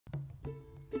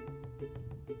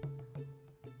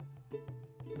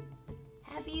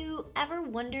ever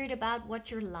wondered about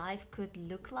what your life could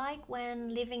look like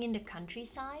when living in the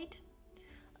countryside?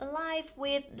 A life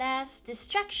with less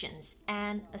distractions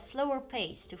and a slower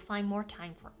pace to find more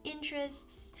time for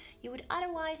interests you would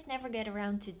otherwise never get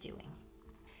around to doing.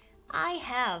 I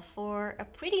have for a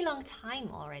pretty long time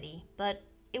already, but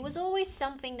it was always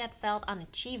something that felt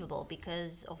unachievable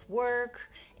because of work,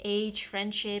 age,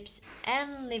 friendships,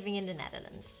 and living in the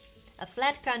Netherlands. A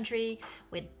flat country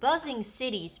with buzzing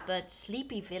cities but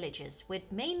sleepy villages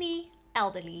with mainly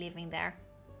elderly living there.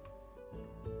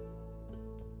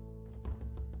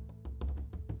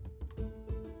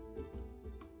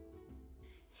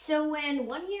 So when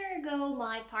 1 year ago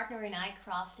my partner and I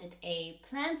crafted a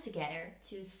plan together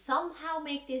to somehow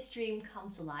make this dream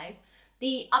come to life,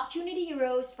 the opportunity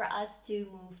arose for us to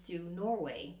move to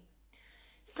Norway.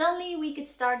 Suddenly we could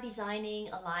start designing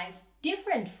a life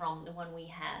different from the one we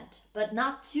had, but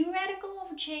not too radical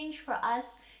of a change for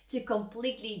us to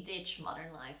completely ditch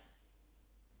modern life.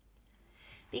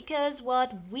 Because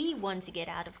what we want to get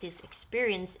out of this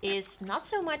experience is not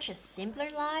so much a simpler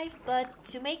life, but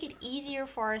to make it easier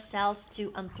for ourselves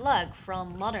to unplug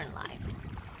from modern life.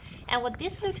 And what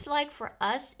this looks like for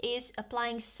us is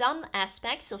applying some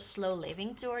aspects of slow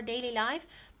living to our daily life,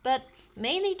 but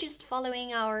mainly just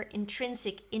following our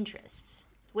intrinsic interests,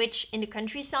 which in the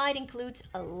countryside includes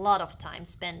a lot of time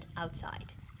spent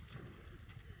outside.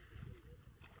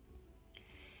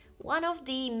 One of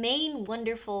the main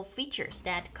wonderful features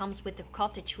that comes with the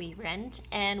cottage we rent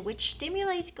and which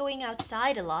stimulates going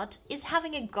outside a lot is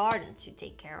having a garden to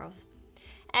take care of.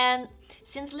 And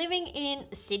since living in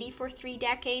a city for 3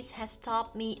 decades has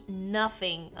taught me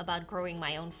nothing about growing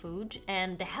my own food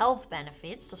and the health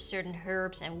benefits of certain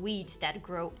herbs and weeds that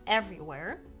grow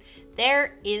everywhere,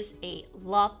 there is a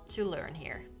lot to learn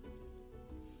here.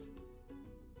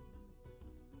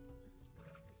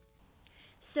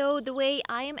 So the way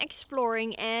I am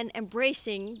exploring and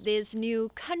embracing this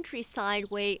new countryside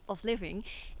way of living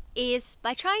is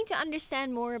by trying to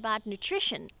understand more about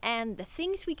nutrition and the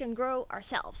things we can grow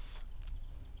ourselves.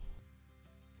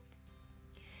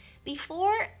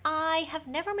 Before, I have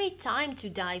never made time to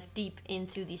dive deep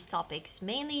into these topics,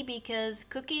 mainly because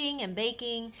cooking and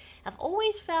baking have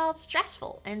always felt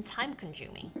stressful and time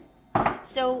consuming.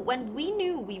 So when we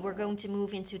knew we were going to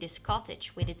move into this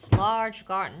cottage with its large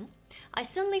garden, I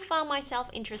suddenly found myself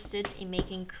interested in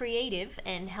making creative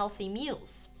and healthy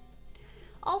meals.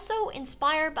 Also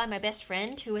inspired by my best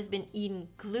friend who has been eating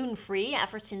gluten-free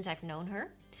ever since I've known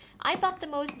her, I bought the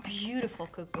most beautiful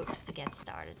cookbooks to get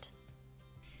started.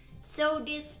 So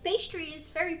this pastry is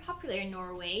very popular in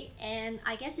Norway and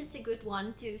I guess it's a good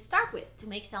one to start with to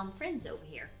make some friends over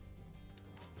here.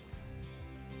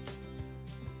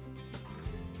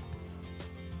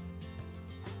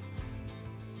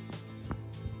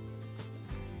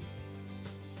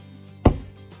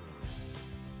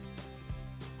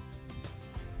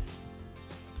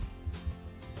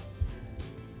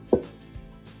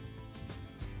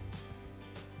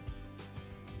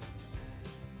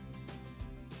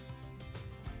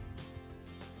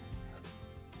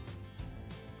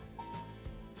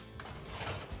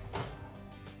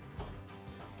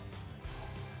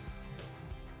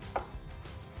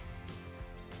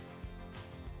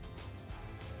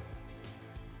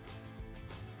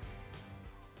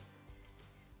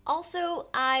 Also,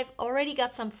 I've already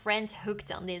got some friends hooked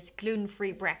on this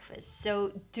gluten-free breakfast,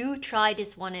 so do try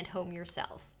this one at home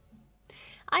yourself.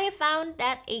 I have found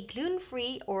that a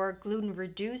gluten-free or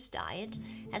gluten-reduced diet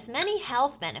has many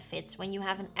health benefits when you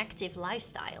have an active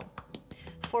lifestyle.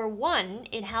 For one,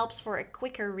 it helps for a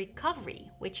quicker recovery,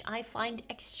 which I find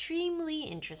extremely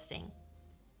interesting.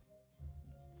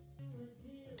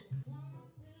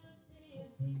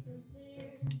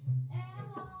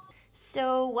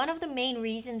 So one of the main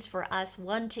reasons for us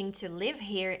wanting to live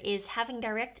here is having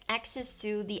direct access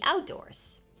to the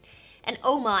outdoors. And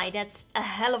oh my, that's a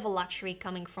hell of a luxury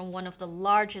coming from one of the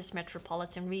largest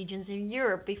metropolitan regions in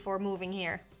Europe before moving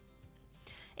here.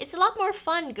 It's a lot more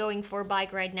fun going for a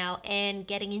bike ride now and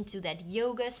getting into that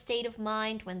yoga state of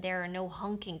mind when there are no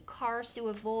honking cars to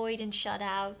avoid and shut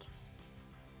out.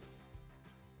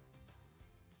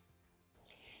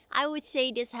 I would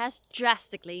say this has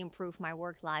drastically improved my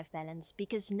work-life balance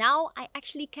because now I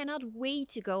actually cannot wait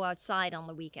to go outside on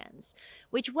the weekends,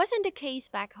 which wasn't the case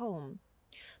back home.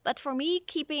 But for me,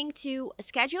 keeping to a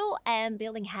schedule and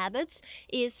building habits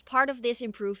is part of this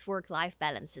improved work-life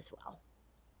balance as well.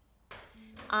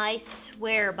 I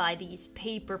swear by these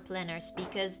paper planners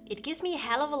because it gives me a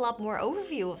hell of a lot more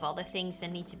overview of all the things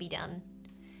that need to be done.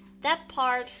 That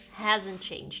part hasn't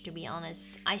changed, to be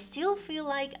honest. I still feel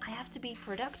like I have to be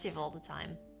productive all the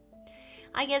time.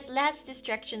 I guess less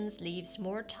distractions leaves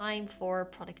more time for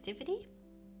productivity.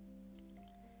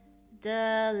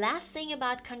 The last thing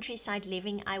about countryside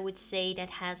living I would say that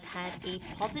has had a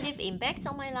positive impact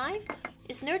on my life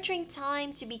is nurturing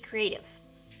time to be creative.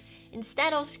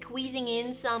 Instead of squeezing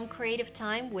in some creative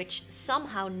time, which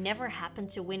somehow never happened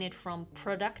to win it from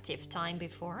productive time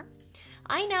before,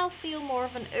 I now feel more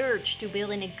of an urge to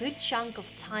build in a good chunk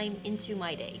of time into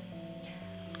my day.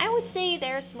 I would say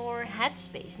there's more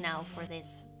headspace now for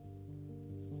this.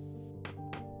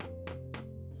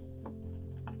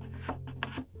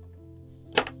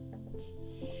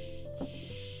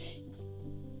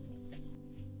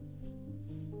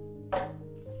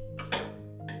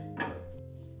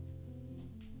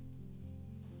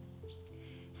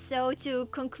 So, to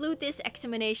conclude this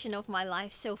examination of my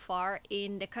life so far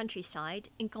in the countryside,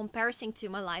 in comparison to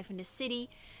my life in the city,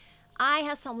 I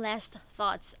have some last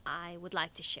thoughts I would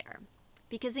like to share.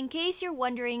 Because, in case you're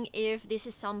wondering if this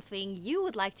is something you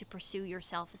would like to pursue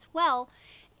yourself as well,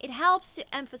 it helps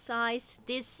to emphasize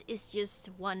this is just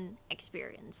one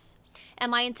experience.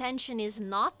 And my intention is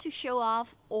not to show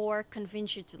off or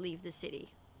convince you to leave the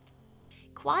city.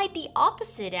 Quite the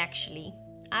opposite, actually.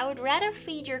 I would rather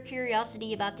feed your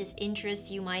curiosity about this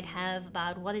interest you might have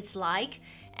about what it's like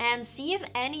and see if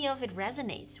any of it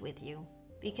resonates with you.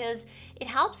 Because it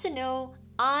helps to know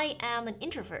I am an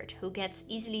introvert who gets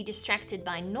easily distracted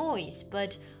by noise,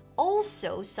 but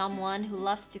also someone who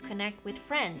loves to connect with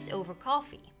friends over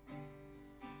coffee.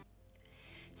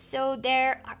 So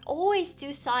there are always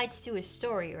two sides to a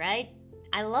story, right?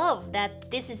 I love that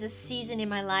this is a season in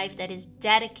my life that is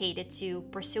dedicated to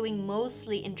pursuing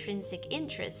mostly intrinsic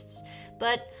interests,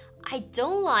 but I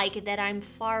don't like it that I'm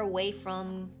far away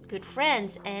from good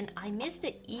friends and I miss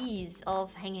the ease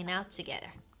of hanging out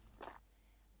together.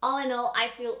 All in all, I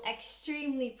feel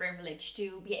extremely privileged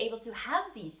to be able to have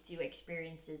these two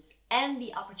experiences and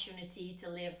the opportunity to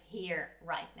live here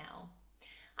right now.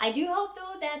 I do hope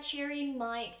though that sharing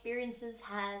my experiences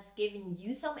has given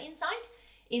you some insight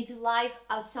into life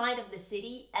outside of the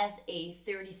city as a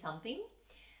 30-something.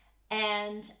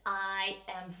 And I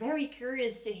am very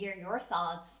curious to hear your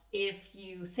thoughts if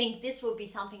you think this would be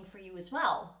something for you as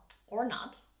well, or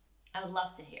not. I would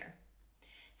love to hear.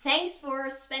 Thanks for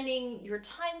spending your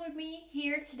time with me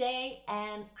here today,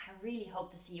 and I really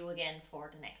hope to see you again for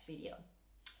the next video.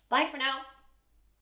 Bye for now.